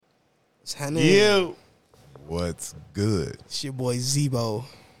What's happening? You. What's good? It's your boy Zebo.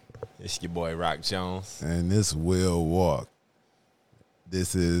 It's your boy Rock Jones. And this will walk.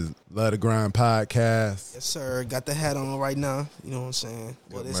 This is Love the Grind Podcast. Yes, sir. Got the hat on right now. You know what I'm saying?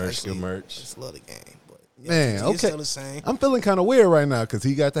 Good merch, good merch. It's Love the Game. But Man, it's okay. still the same. I'm feeling kind of weird right now because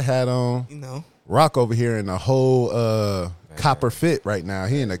he got the hat on. You know. Rock over here in the whole copper fit right now.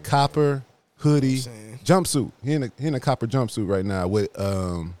 He in a copper hoodie jumpsuit. He in a copper jumpsuit right now with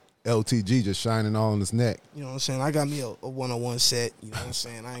LTG just shining all on his neck. You know what I'm saying? I got me a one-on-one set. You know what I'm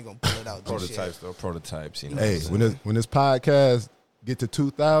saying? I ain't going to pull it out just yet. Prototypes, though. Prototypes. You know Hey, when this podcast get to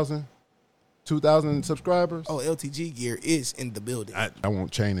 2,000 subscribers, Oh, LTG gear is in the building. I want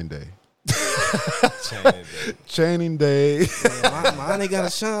chaining day. Chaining Chaining day. Yeah, mine ain't got to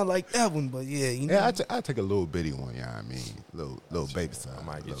shine like that one, but yeah, you know. Yeah, I take a little bitty one. Yeah, I mean, little baby size. I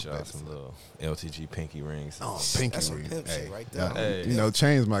might get y'all some little LTG pinky rings. Oh, pinky That's some ring. pimp shit Hey, right there. Hey. You know,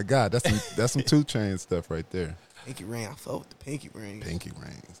 chains my God. That's some 2 Chainz stuff right there. Pinky ring. I fuck with the pinky ring. Pinky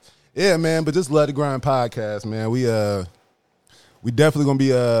rings. Yeah, man. But just Love the Grind Podcast, man. We definitely gonna be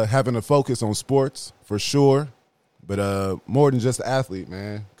having a focus on sports for sure, but more than just the athlete,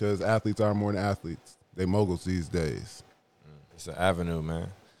 man. Because athletes are more than athletes. They moguls these days. It's an avenue, man. You know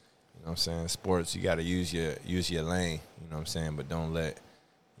what I'm saying? Sports, you got to use your lane. You know what I'm saying? But don't let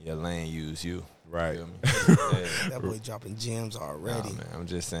your lane use you. Right. You feel me? Yeah. That boy dropping gems already. Nah, man. I'm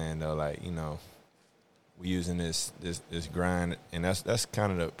just saying though, like, you know, we using this grind, and that's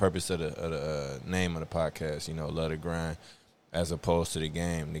kind of the purpose of the name of the podcast. You know, Love the Grind, as opposed to the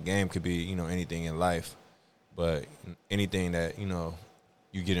game. The game could be, you know, anything in life, but anything that, you know,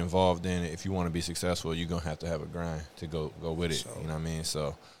 you get involved in, if you want to be successful, you're gonna have to have a grind to go with it. Sure. You know what I mean?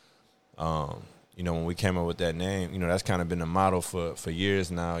 So, you know, when we came up with that name, you know, that's kind of been the motto for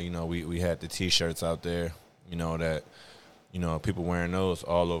years now. You know, we had the T-shirts out there, you know, that, you know, people wearing those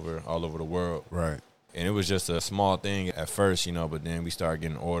all over the world. Right. And it was just a small thing at first, you know, but then we started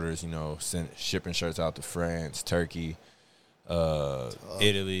getting orders, you know, shipping shirts out to France, Turkey,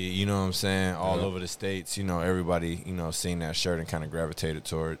 Italy, you know what I'm saying, all over the States. You know, everybody, you know, seen that shirt and kind of gravitated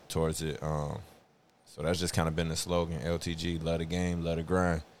towards it. So that's just kind of been the slogan, LTG, love the game, love the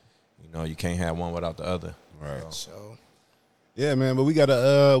grind. You know, you can't have one without the other. Right. So, Yeah, man. But we got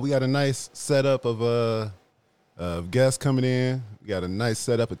a nice setup of guests coming in. We got a nice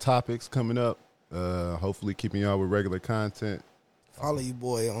setup of topics coming up. Hopefully, keeping y'all with regular content. follow you,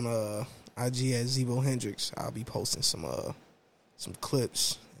 boy, on IG at Zebo Hendrix. I'll be posting some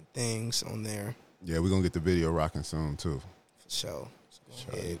clips and things on there Yeah, we're gonna get the video rocking soon too. for sure.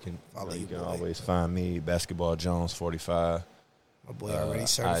 So go You ahead, can, follow you you, can boy. always find me, Basketball Jones 45. My boy already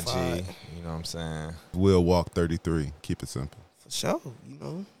certified. IG, you know what I'm saying? Will walk 33. Keep it simple. For sure. You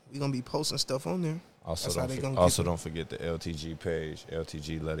know, we going to be posting stuff on there. Also, That's how they gonna also get don't forget the LTG page,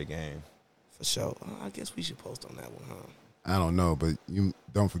 LTG Let It Game. For sure. I guess we should post on that one, huh? I don't know, but you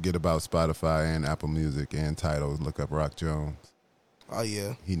don't forget about Spotify and Apple Music and Tidal. Look up Rock Jones. Oh,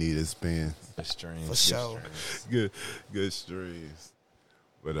 yeah. He need his spins. The streams, For good sure. streams. Good streams.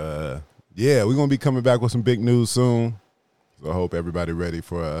 But yeah, we're gonna be coming back with some big news soon. So I hope everybody ready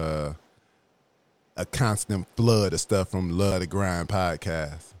for a constant flood of stuff from Love the Grind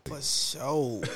Podcast. For sure.